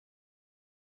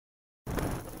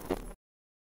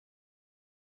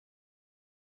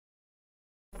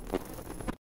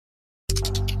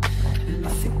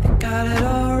got it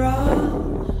all wrong.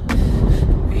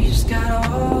 We just gotta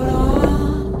hold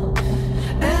on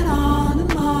and on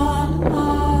and on and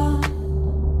on.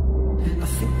 And I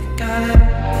think we got it.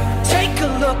 Take a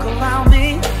look around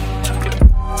me,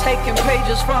 taking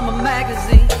pages from a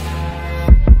magazine,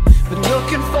 been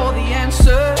looking for the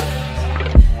answers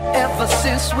ever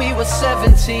since we were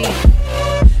 17.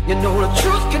 You know the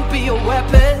truth can be a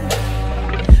weapon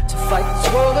to fight this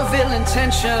world of ill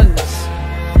intentions.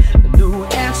 A new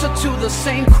answer to the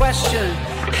same question: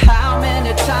 how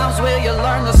many times will you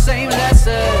learn the same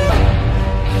lesson?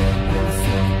 I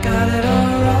think we got it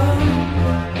all wrong.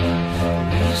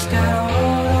 We just gotta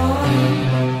hold on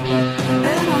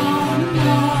and on and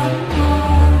on and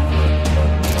on.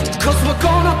 'Cause we're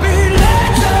gonna be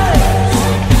legends,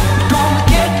 gonna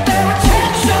get their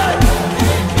attention.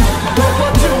 What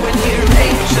we're doing here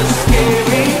ain't just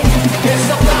scary, it's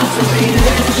about to be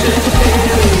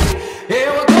legendary. Yeah,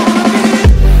 we're gonna be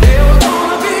legends. Yeah, we're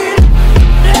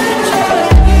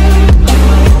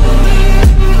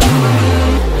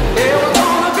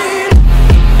gonna be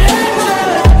legends.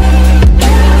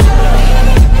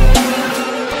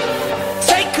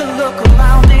 Take a look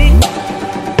around me,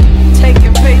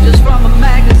 taking pages from a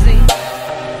magazine,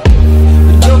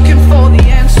 looking for the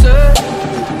answer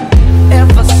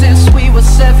ever since we were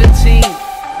 17.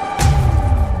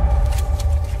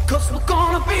 'Cause we're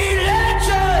gonna be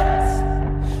legends,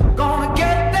 gonna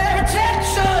get their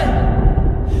attention.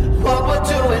 What we're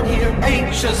doing here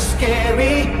ain't just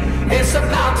scary, it's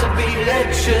about to be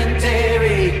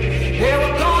legendary. Yeah,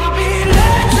 we're gonna be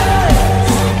legends,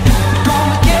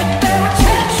 gonna get their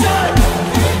attention.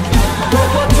 What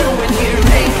we're doing here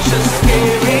ain't just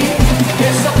scary,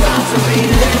 it's about to be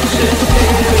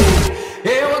legendary.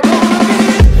 Yeah, we're gonna be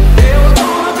legends.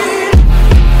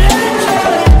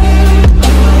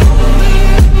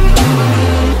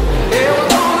 Yeah, we're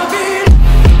gonna be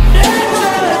legends.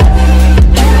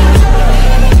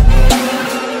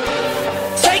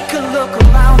 Take a look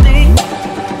around me,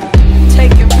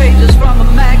 taking pages from a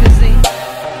magazine,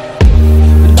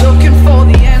 been looking for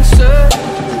the answer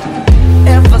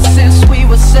ever since we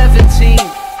were 17.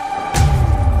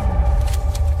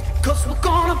 'Cause we're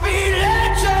gonna be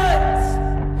legends,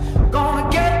 gonna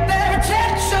get their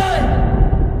attention.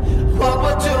 What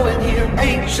we're doing here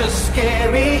ain't just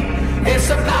scary, it's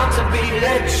about to be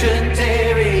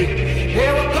legendary.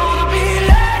 Yeah, we're gonna be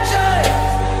legends,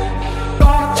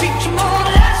 gonna teach them all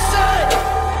a lesson.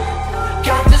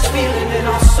 Got this feeling in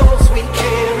our souls we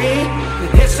carry,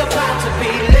 it's about to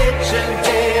be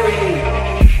legendary.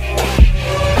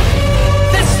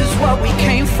 This is what we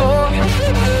came for,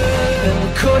 and we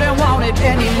couldn't want it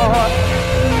anymore.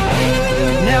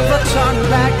 Never turn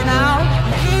back now,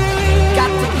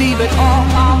 got to leave it all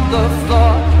on the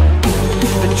floor.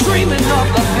 Been dreaming of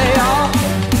the payoff,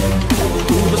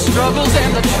 the struggles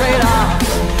and the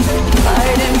trade-offs,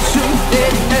 fighting tooth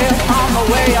and nail on the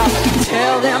way up.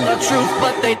 Tell them the truth,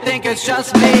 but they think it's just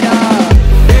made up.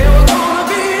 Yeah, we're gonna